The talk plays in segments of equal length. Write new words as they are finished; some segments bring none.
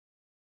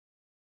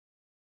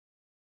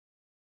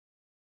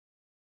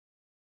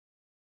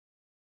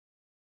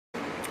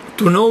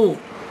To know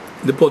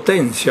the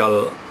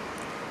potential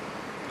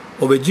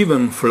of a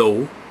given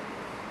flow,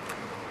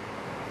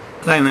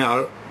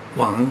 linear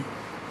one,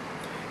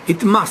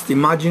 it must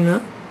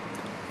imagine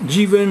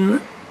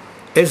given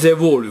as a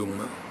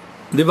volume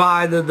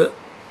divided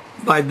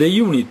by the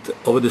unit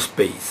of the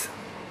space,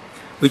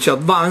 which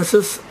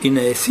advances in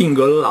a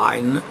single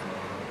line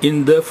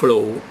in the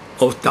flow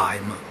of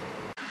time.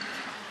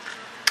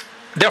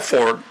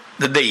 Therefore,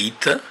 the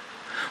date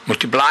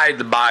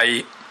multiplied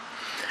by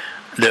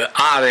the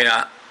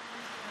area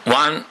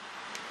 1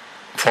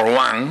 for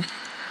 1,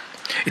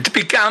 it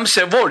becomes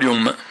a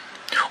volume,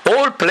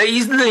 all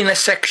placed in a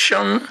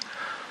section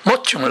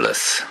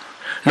motionless,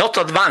 not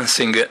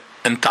advancing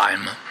in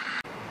time.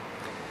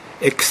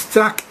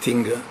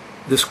 Extracting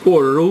the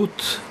square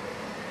root,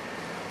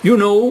 you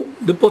know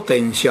the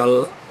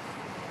potential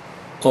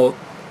of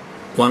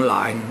one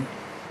line.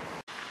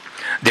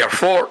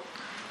 Therefore,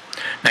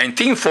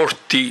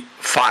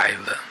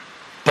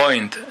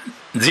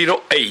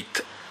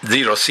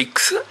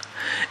 1945.0806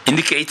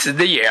 indicates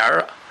the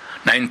year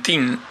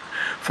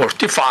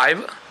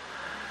 1945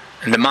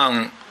 and the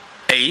month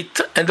 8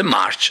 and the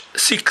March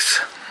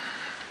 6.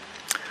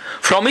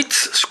 From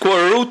its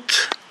square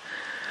root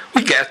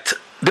we get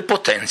the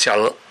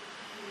potential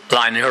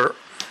linear.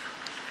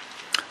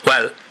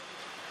 Well,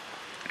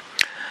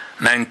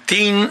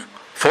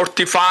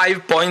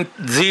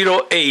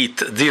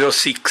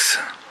 1945.0806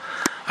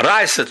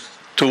 raised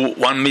to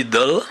one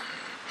middle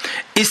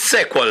is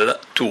equal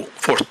to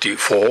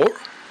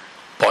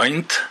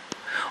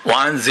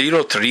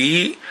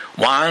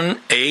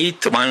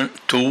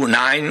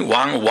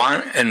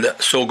 44.103181291 and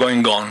so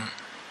going on.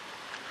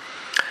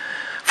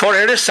 For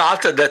a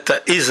result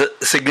that is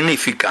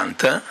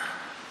significant,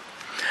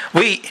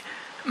 we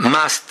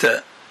must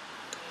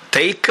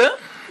take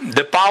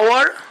the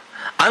power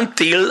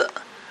until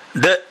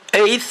the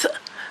 8th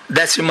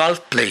decimal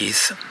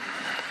place.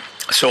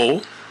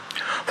 So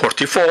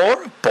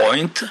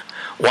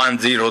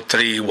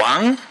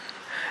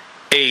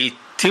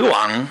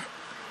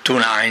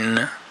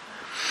 44.10318129,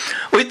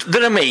 with the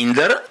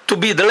remainder to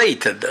be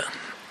deleted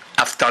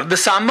after the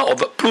sum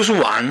of plus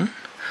 1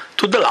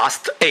 to the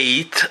last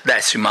 8th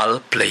decimal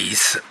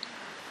place.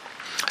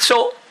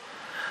 So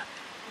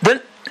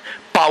the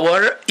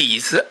power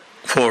is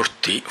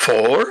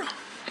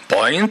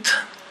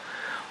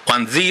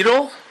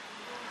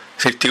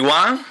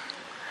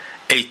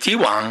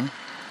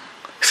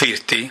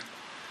 44.10318130.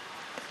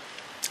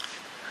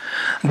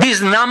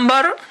 This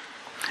number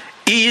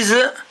is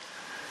a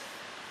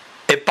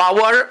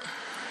power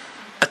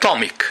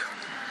atomic,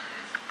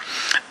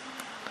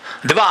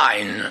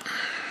 divine,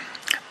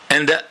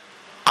 and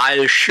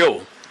I'll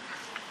show.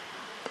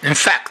 In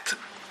fact,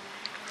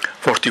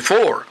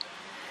 44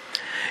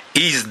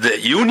 is the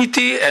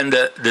unity and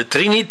the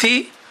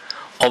trinity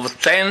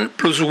of 10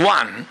 plus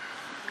 1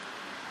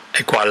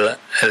 equal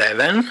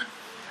 11.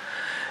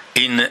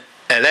 In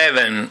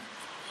 11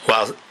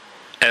 was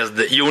as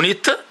the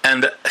unit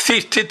and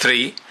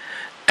 33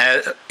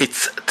 as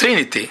its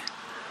trinity.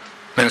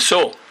 And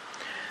so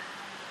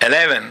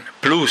 11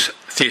 plus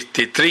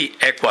 33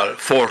 equal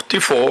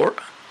 44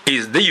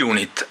 is the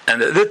unit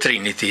and the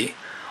trinity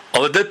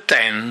of the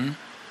 10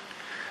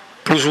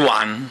 plus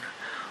 1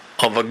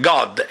 of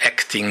God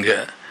acting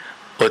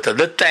with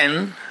the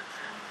 10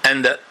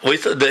 and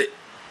with the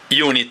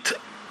unit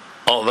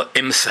of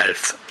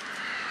himself.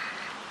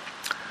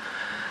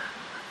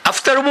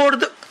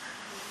 Afterward,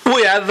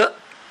 we have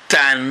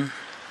 10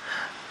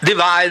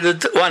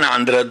 divided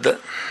 100.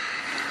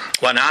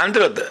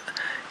 100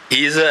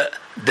 is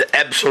the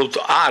absolute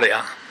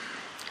area.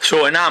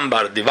 So a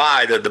number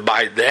divided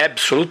by the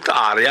absolute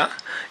area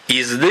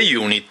is the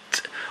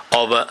unit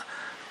of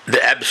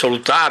the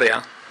absolute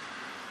area.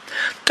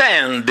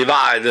 10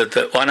 divided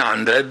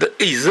 100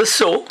 is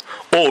so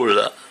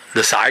all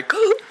the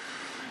cycle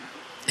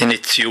in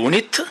its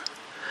unit,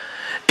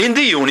 in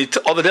the unit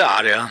of the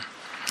area.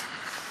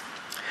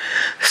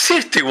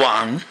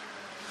 31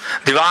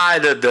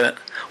 divided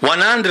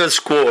 100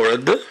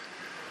 squared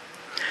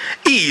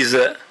is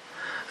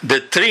the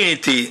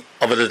trinity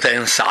of the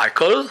 10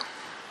 cycle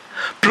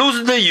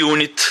plus the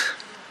unit.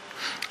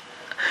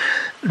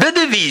 The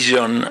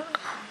division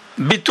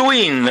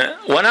between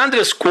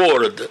 100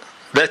 squared,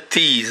 that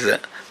is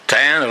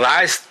 10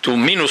 raised to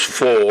minus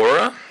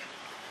 4,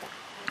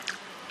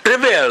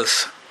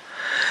 reveals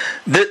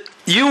the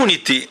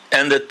unity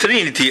and the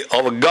trinity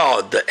of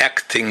God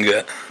acting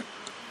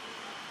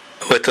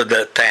with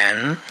the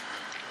 10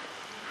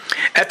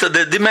 at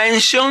the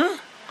dimension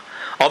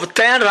of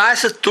 10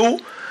 raised to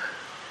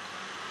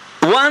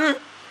 1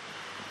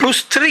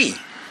 plus 3,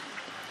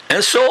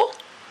 and so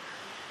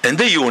in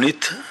the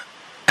unit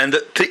and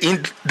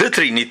in the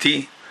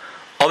trinity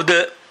of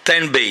the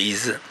 10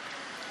 base.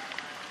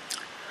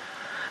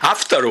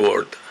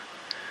 Afterward,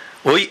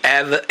 we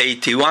have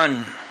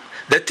 81,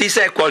 that is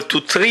equal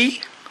to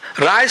 3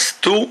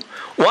 raised to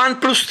 1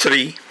 plus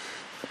 3,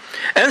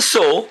 and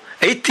so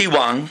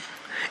 81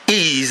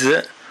 is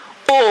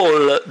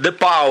all the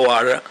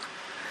power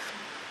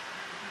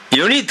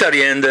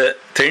unitary and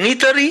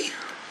trinitary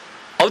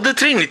of the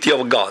Trinity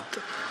of God.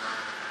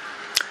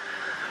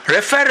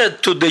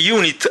 Referred to the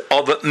unit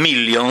of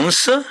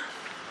millions,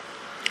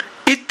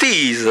 it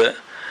is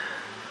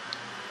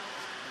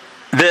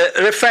the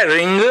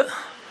referring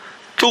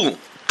to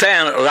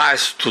 10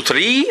 raised to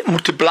 3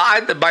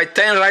 multiplied by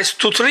 10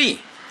 raised to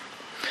 3.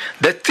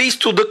 That is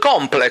to the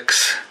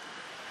complex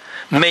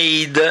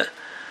made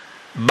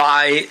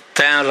by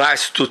 10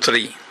 raised to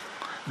 3,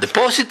 the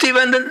positive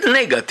and the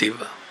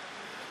negative.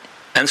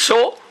 And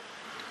so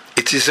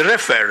it is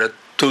referred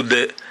to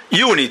the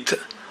unit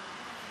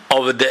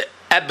of the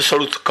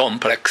absolute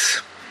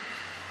complex.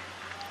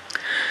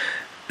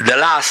 The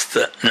last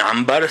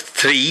number,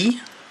 3,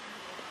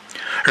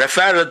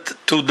 referred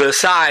to the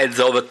sides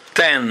of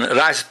 10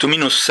 raised to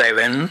minus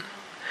 7,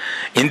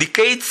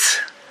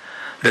 indicates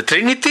the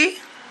Trinity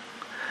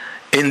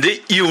in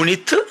the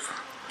unit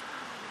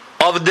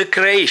of the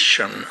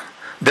creation.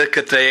 The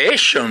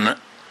creation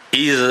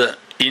is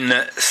in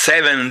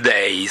 7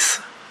 days.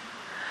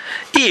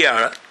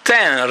 Here,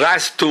 10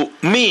 raised to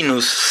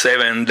minus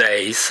 7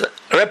 days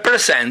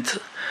represent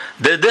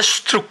the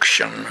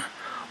destruction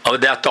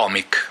of the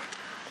atomic.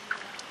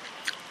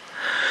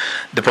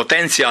 The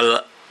potential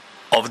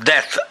of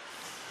that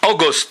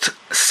August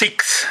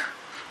 6,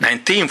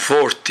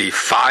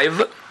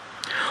 1945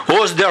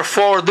 was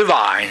therefore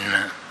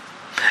divine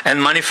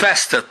and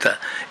manifested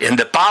in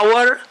the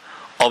power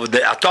of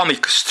the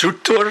atomic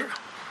structure,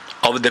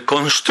 of the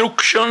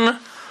construction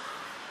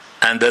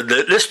and the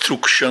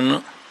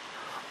destruction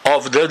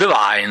of the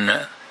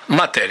divine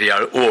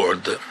material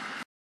world.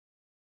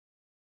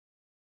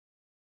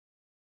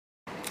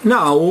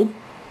 Now,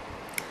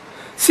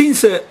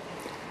 since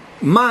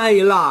my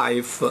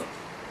life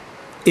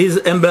is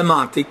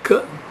emblematic,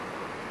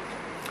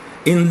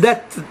 in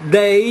that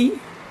day,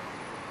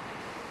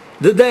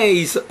 the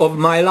days of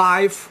my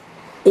life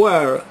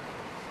were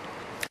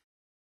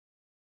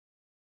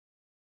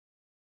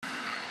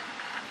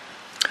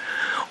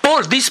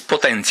all these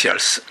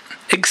potentials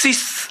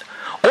exist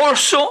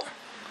also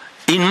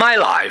in my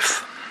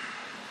life.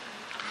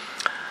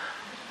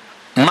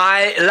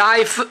 My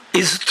life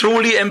is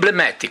truly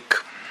emblematic.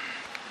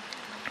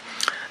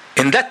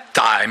 In that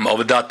time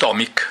of the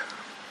atomic,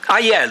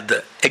 I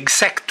had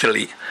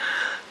exactly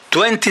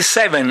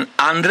 27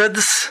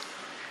 hundredths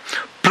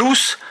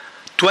plus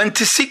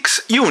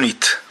 26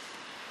 units,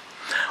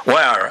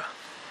 where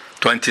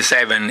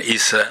 27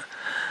 is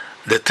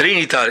the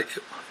trinitary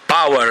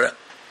power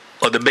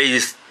of the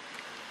base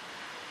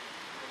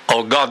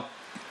of God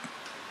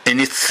in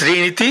its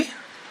Trinity,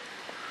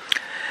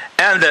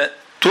 and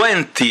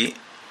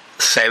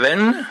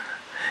 27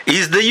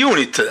 is the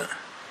unit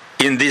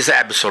in this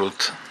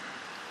absolute.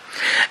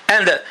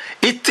 And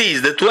it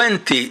is the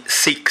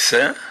 26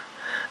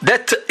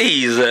 that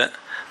is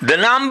the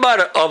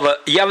number of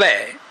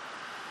Yahweh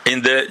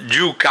in the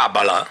Jew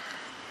Kabbalah,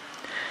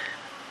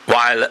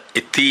 while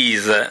it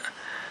is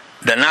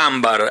the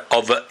number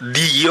of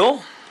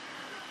Dio,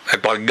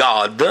 equal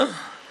God,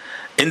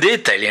 in the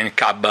Italian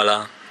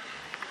Kabbalah.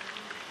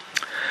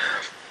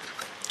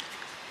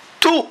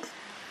 To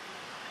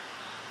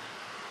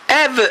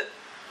have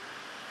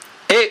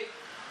a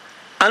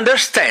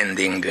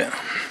understanding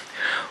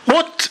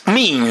what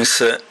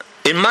means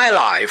in my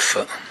life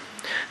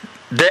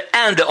the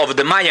end of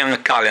the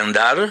Mayan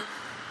calendar,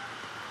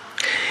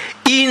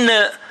 in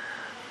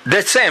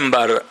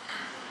December,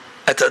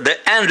 at the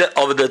end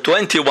of the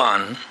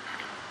 21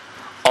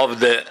 of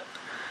the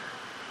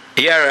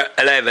year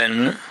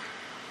 11,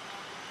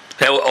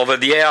 of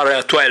the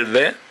year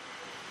 12,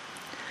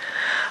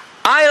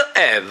 I'll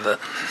have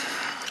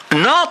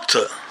not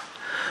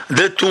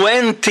the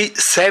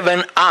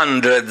 27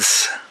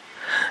 hundredths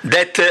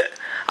that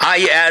I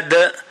had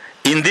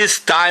in this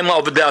time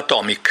of the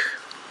atomic,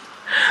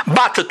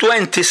 but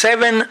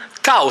 27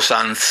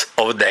 thousandths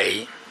of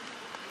day.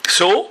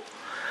 So,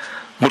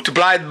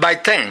 multiplied by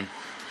 10.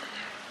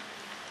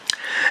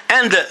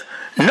 And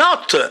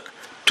not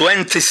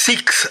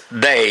 26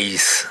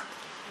 days,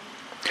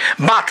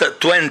 but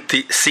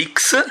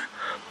 26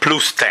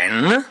 plus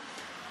 10,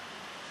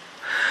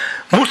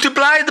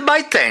 multiplied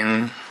by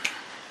 10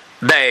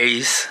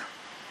 days.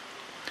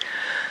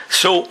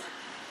 So,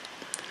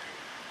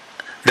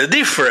 the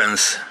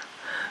difference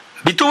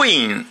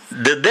between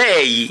the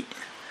day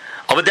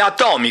of the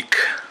atomic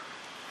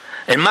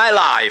in my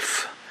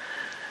life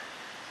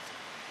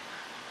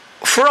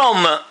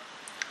from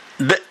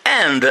the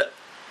end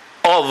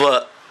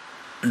of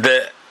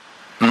the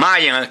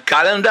Mayan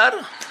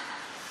calendar,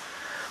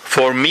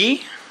 for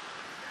me,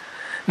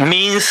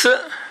 means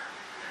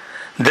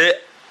the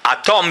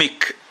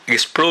atomic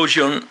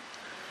explosion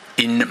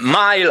in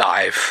my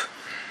life.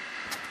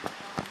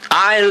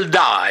 I'll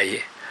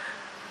die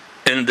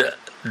in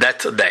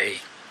that day.